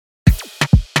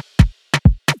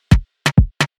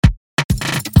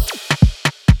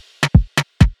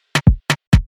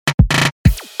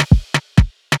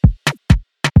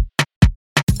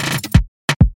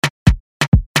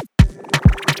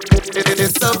Het is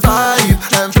een vibe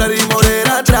en Freddy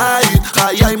Moreira draait.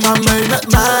 Ga jij maar mee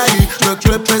met mij? De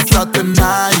club is zat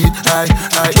tonight.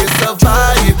 Hij is een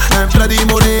vibe en Freddy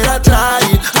Moreira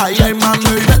draait. Ga jij maar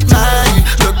mee met mij?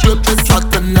 De club is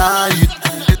zat tonight.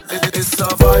 Het is een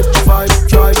vibe, vibe,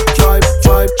 vibe, vibe,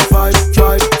 vibe, vibe,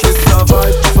 vibe. Het is een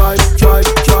vibe, vibe,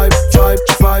 vibe, vibe, vibe,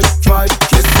 vibe, vibe.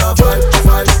 Het is een vibe, vibe,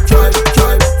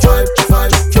 vibe, vibe, vibe,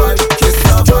 vibe, vibe. Het is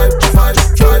een vibe, vibe,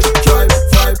 vibe, vibe,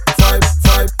 vibe, vibe,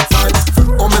 vibe,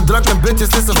 vibe. Om met drank en bitches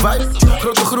is een vibe.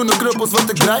 Grote groene kruppels wat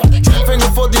ik draai. Vinger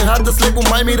voor die harde slik om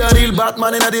mij meer real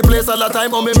Batman in die place all the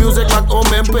time. Om mijn music maakt om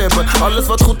mijn paper. Alles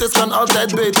wat goed is kan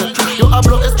altijd beter. Yo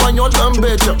hablo español een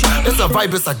beetje. Is een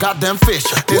vibe, is een goddamn fish.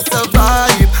 Is een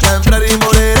vibe en Freddy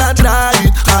Moreira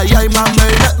draait. Ga jij maar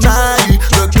mee met mij?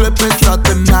 De club is zat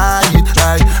tonight.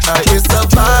 Hij is een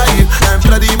vibe en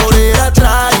Freddy Moreira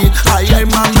draait. Ga jij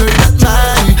maar mee met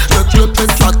mij? De club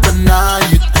is zat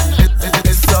tonight. Het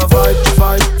is een vibe,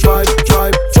 vibe, vibe,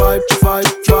 vibe, vibe, vibe,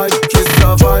 vibe. Het is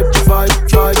een vibe, vibe,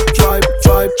 vibe, vibe,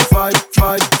 vibe, vibe,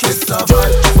 vibe. Het is een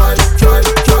vibe, vibe,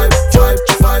 vibe, vibe, vibe,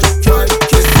 vibe, vibe.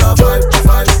 Het is een vibe,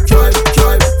 vibe, vibe, vibe,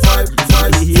 vibe, vibe,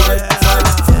 vibe, vibe.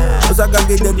 O sea que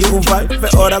aquí te digo un vibe. Ve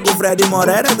ahora con Freddy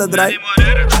Moreira te draai.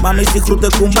 Mami si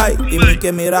groeten Kumbay. Die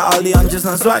Mieke mira al die handjes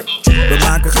aan zwaai. We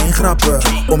maken geen grappen.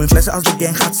 Kom in flessen als de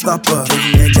gang gaat stappen.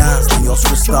 Geef meer gas dan Jos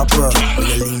Verstappen. Oh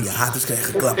je lien, je haters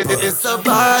krijgen klappen. Het is een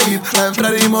vibe en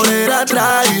Freddy Moreira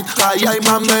draait. Ga jij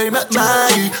maar mee met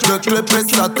mij? De club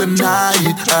is zat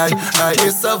tonight. Hij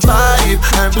is een vibe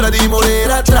en Freddy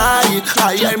Moreira draait.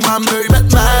 Ga jij maar mee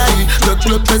met mij? De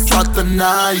club is zat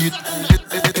tonight.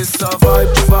 Het is een vibe,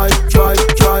 vibe,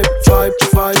 vibe, vibe, vibe,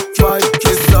 vibe, vibe. Het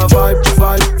is een vibe,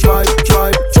 vibe, vibe,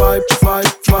 vibe, vibe, vibe,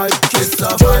 vibe. Het is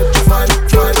een vibe, vibe,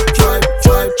 vibe, vibe,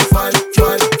 vibe, vibe,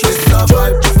 vibe. Het is een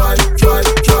vibe, vibe, vibe,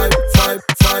 vibe, vibe,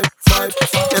 vibe, vibe.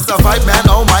 It's a vibe man,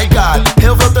 oh my god.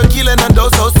 Heel veel tequila en een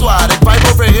doos zo zwaar. Ik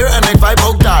vibe over here en ik vibe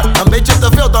ook daar. Een beetje te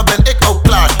veel, dan ben ik ook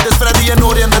klaar. Dus Freddy en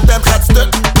Nori en de tent gaat stuk.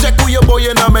 Check hoe je boy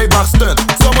in een Maybach stunt.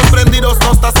 Somos prendidos,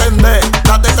 no estás en me.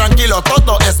 Date tranquilo,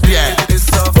 todo es bien.